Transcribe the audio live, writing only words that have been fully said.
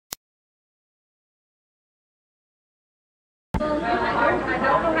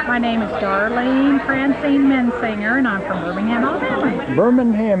name is Darlene Francine Mensinger, and I'm from Birmingham, Alabama.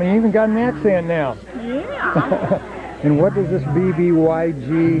 Birmingham, and you even got an accent now. Yeah. And what does this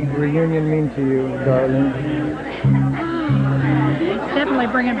BBYG reunion mean to you, Darlene? It's definitely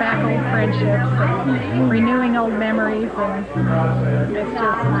bringing back old friendships and renewing old memories, and it's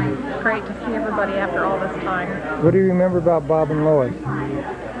just great to see everybody after all this time. What do you remember about Bob and Lois?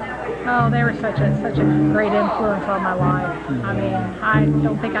 Oh, they were such a great influence on my life. I mean, I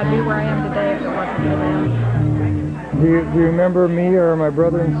don't think I'd be where I am today if it wasn't for them. Do you remember me or my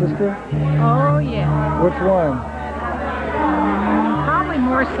brother and sister? Oh, yeah. Which one? Probably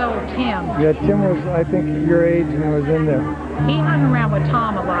more so Tim. Yeah, Tim was, I think, your age and was in there. He hung around with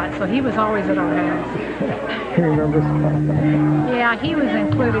Tom a lot, so he was always at our house. You remember Tom? Yeah, he was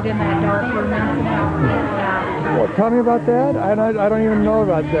included in that dark room incident. Yeah. Well, tell me about that. I don't even know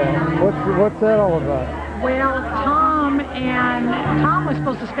about that. What's that all about? Well, Tom was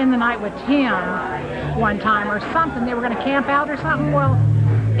supposed to spend the night with Tim one time or something. They were going to camp out or something. Well,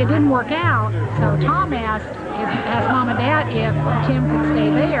 it didn't work out, so Tom asked Mom and Dad if Tim could stay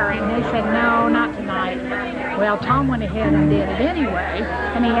there, and they said no, not tonight. Well, Tom went ahead and did it anyway,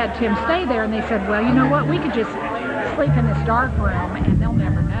 and he had Tim stay there, and they said, well, you know what, we could just sleep in this dark room and they'll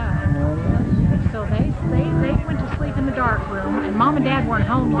never know. So they went to sleep in the dark room, and Mom and Dad weren't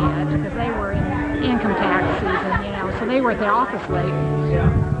home yet because they were in income tax season, you know, so they were at the office late.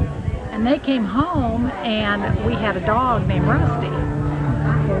 And they came home, and we had a dog named Rusty.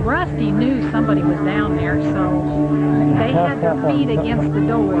 Well, Rusty knew somebody was down there, so they had their feet against the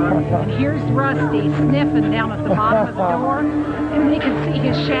door, and here's Rusty sniffing down at the bottom of the door, and they could see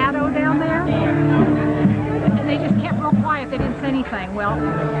his shadow down there, and they just kept real quiet. They didn't say anything. Well,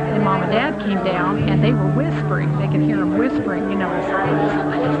 then Mom and Dad came down, and they were whispering. They could hear them whispering, you know.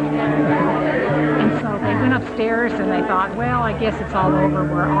 And so they went upstairs, and they thought, well, I guess it's all over.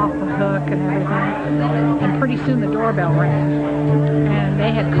 We're off the hook and everything. And pretty soon the doorbell rang, and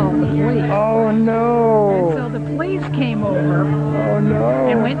they had called the police. Oh, no. And so the police came over. Oh, no.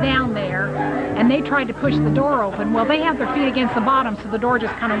 And went down there, and they tried to push the door open. Well, they had their feet against the bottom, so the door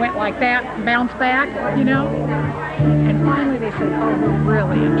just kind of went like that and bounced back, you know. And finally they said, oh, we're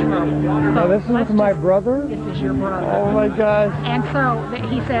really in trouble. So this is my brother? This is your brother. Oh, my gosh. And so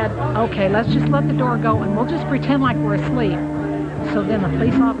he said, okay, let's just let the door go, and we'll just pretend like we're asleep. So then the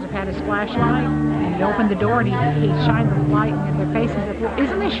police officer had his flashlight, and he opened the door, and he shined the light in their faces and said, well,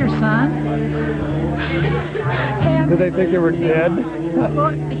 isn't this your son? And did they think they were dead?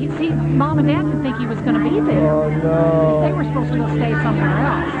 well, see, Mom and Dad didn't think he was going to be there. Oh, no. They were supposed to go stay somewhere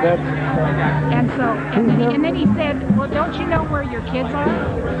else. That's... And so, and then he said, well, don't you know where your kids are?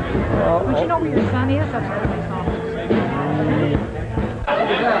 Don't you know where your son is? That's what the police officer said.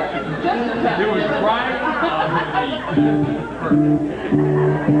 It was right.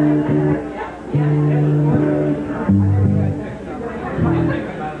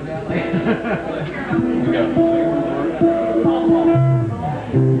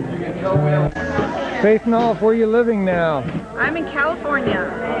 Faith Knopf, where are you living now? I'm in California.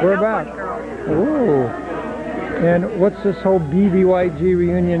 Where about? Ooh. And what's this whole BBYG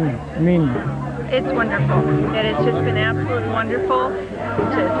reunion mean? It's wonderful. It has just been absolutely wonderful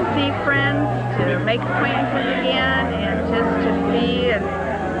to see friends, to make acquaintances again, and just to be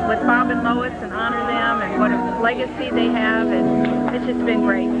with Bob and Lois and honor them and what a legacy they have, and it's just been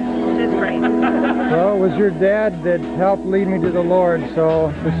great. Just great. Well, it was your dad that helped lead me to the Lord,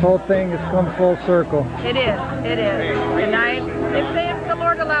 so this whole thing has come full circle. It is. It is. And if the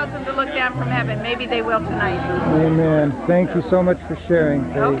Lord allows them to look down from heaven, maybe they will tonight. Amen. Thank you so much for sharing,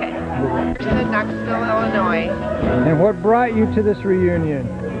 Faith. Okay. In Knoxville, Illinois. And what brought you to this reunion?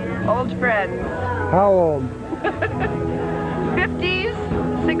 Old friends. How old? 50s,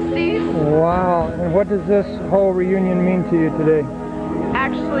 60s. Wow. And what does this whole reunion mean to you today?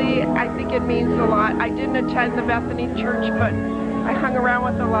 Actually, I think it means a lot. I didn't attend the Bethany Church, but I hung around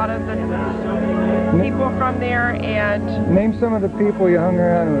with a lot of the people from there, and... Name some of the people you hung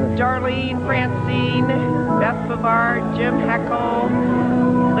around with. Darlene, Francine, Beth Bavard, Jim Heckel,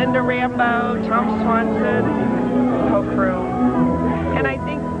 Linda Rambo, Tom Swanson, the whole crew. And I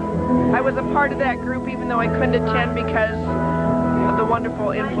think I was a part of that group even though I couldn't attend because of the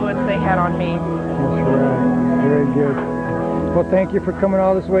wonderful influence they had on me. That's right. Very good. Well, thank you for coming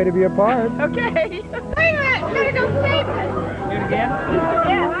all this way to be a part. Okay. Wait a minute. Better go save it. Do it again?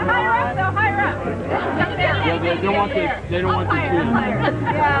 Yeah, higher up though, higher up. Yeah, they don't want to. They don't want to. Yeah.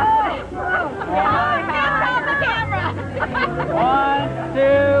 Oh, 1,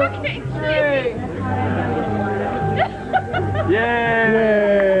 2, 3. Yay!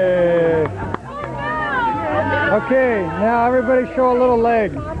 Yay! Oh, no. Okay, now everybody show a little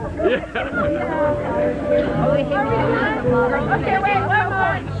leg. Okay, wait, one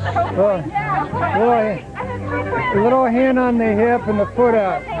more. Little hand on the hip and the foot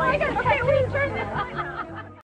out.